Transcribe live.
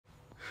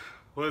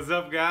What's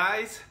up,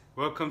 guys?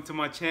 Welcome to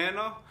my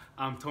channel.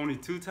 I'm Tony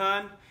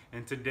Tuton,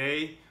 and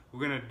today we're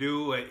gonna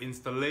do an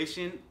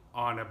installation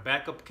on a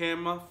backup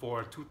camera for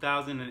a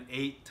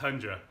 2008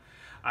 Tundra.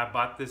 I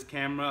bought this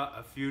camera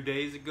a few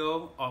days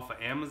ago off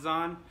of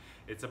Amazon.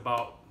 It's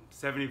about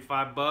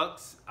 75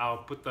 bucks. I'll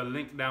put the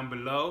link down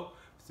below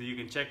so you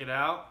can check it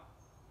out.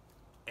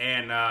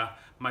 And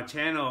my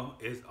channel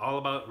is all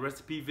about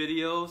recipe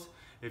videos.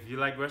 If you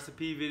like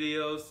recipe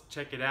videos,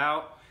 check it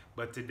out.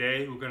 But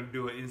today we're gonna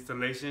do an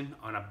installation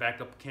on a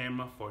backup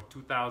camera for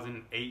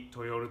 2008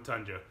 Toyota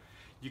Tundra.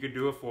 You can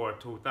do it for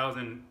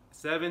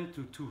 2007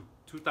 to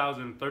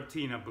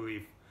 2013, I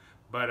believe.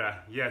 But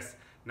yes,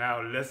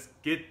 now let's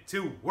get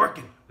to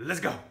working. Let's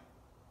go.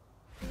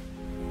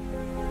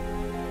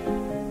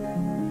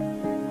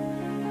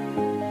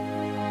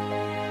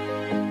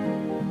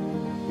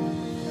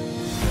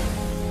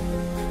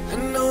 I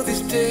know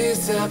these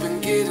days have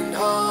been getting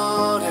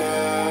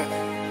harder,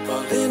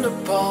 falling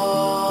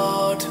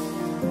apart.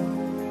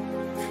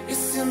 It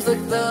seems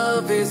like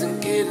love isn't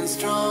getting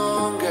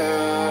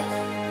stronger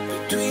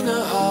between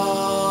our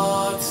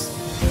hearts.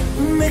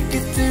 We make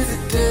it through the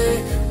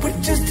day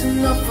with just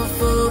enough of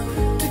hope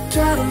to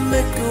try to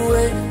make a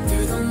way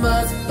through the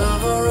miles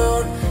of our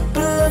road.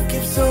 But love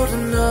keeps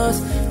holding us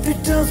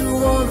through times we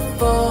wanna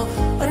fall.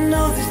 I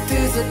know these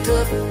days are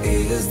tough,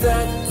 is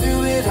that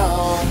through it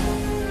all?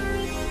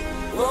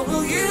 What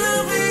will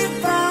you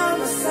be by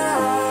my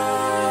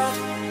side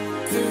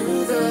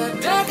through the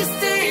darkest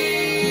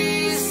days?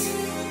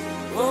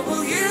 What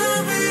will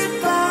you be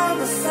by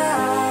my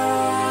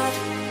side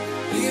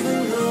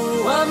even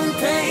though I'm in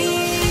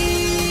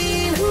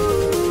pain?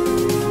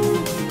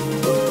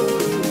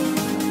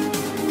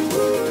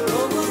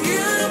 What will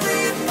you be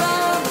by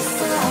my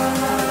side?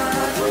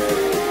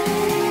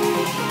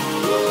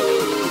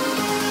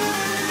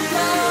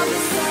 By my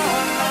side.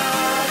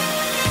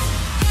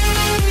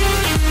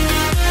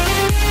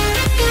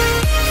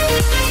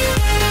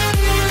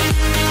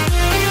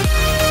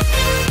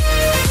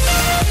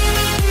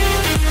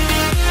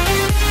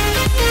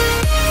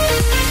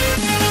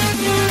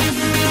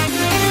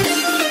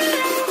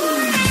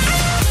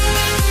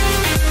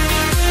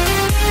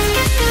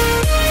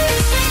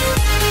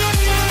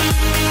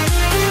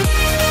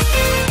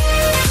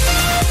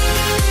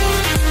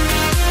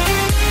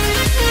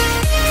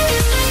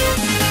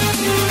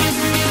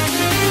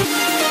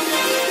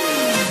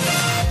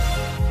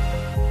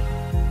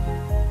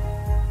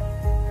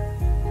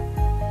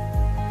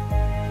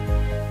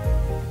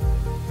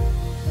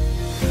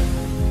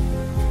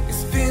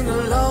 It's been a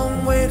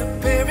long way to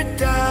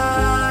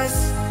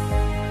paradise,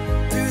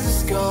 through the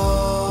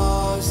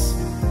scars,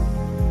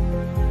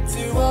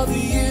 through all the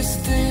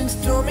year-stained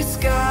stormy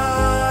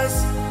skies.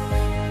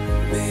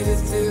 Made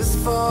it this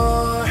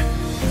far.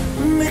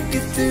 We make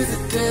it through the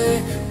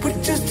day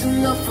with just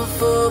enough of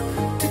hope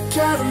to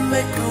try to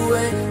make a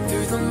way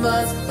through the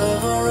miles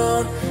of our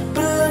own.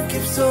 But love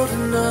keeps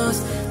holding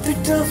us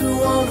through times we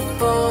wanna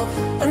fall.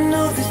 I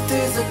know these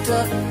days are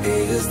tough,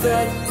 is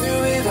that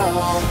through it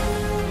all?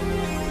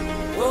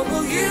 What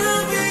will you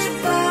be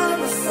by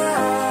my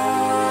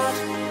side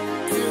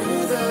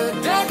through the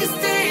darkest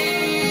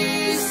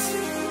days?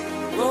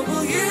 What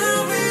will you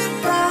be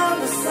by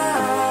my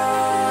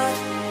side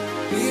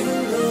even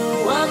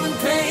though I'm in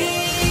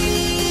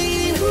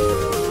pain?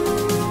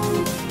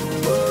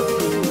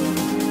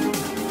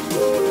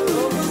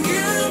 What will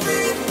you be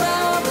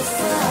by my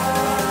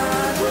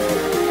side?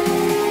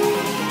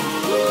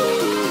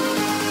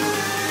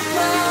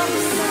 By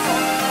my side.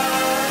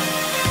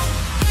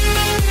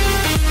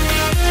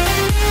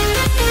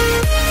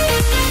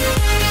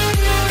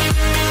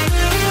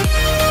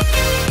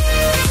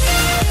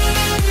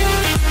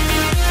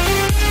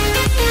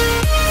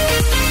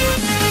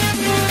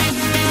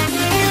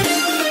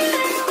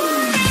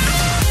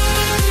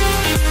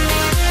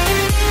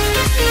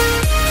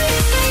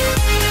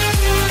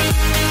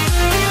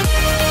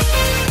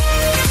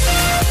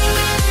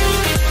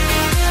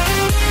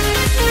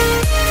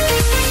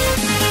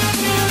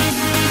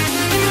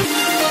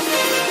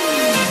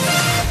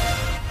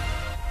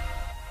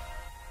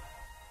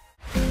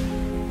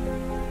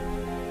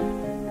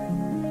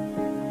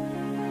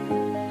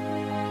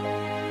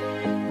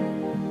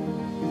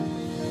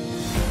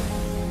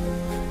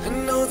 I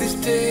know these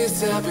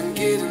days have been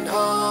getting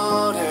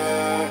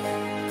harder,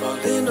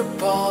 falling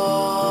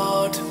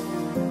apart.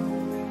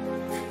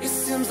 It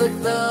seems like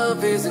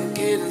love isn't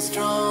getting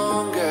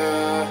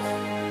stronger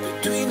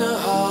between our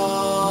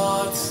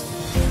hearts.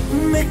 We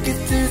make it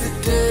through the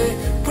day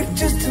with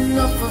just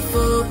enough of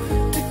hope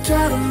to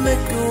try to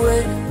make a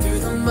way through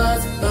the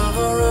miles of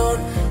our road.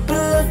 But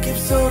love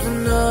keeps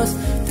holding us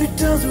through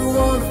times we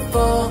wanna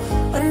fall.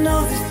 I know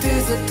these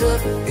days are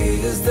tough,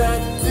 is that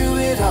through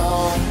it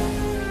all?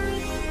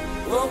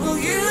 What will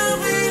you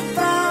be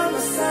by my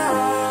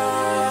side?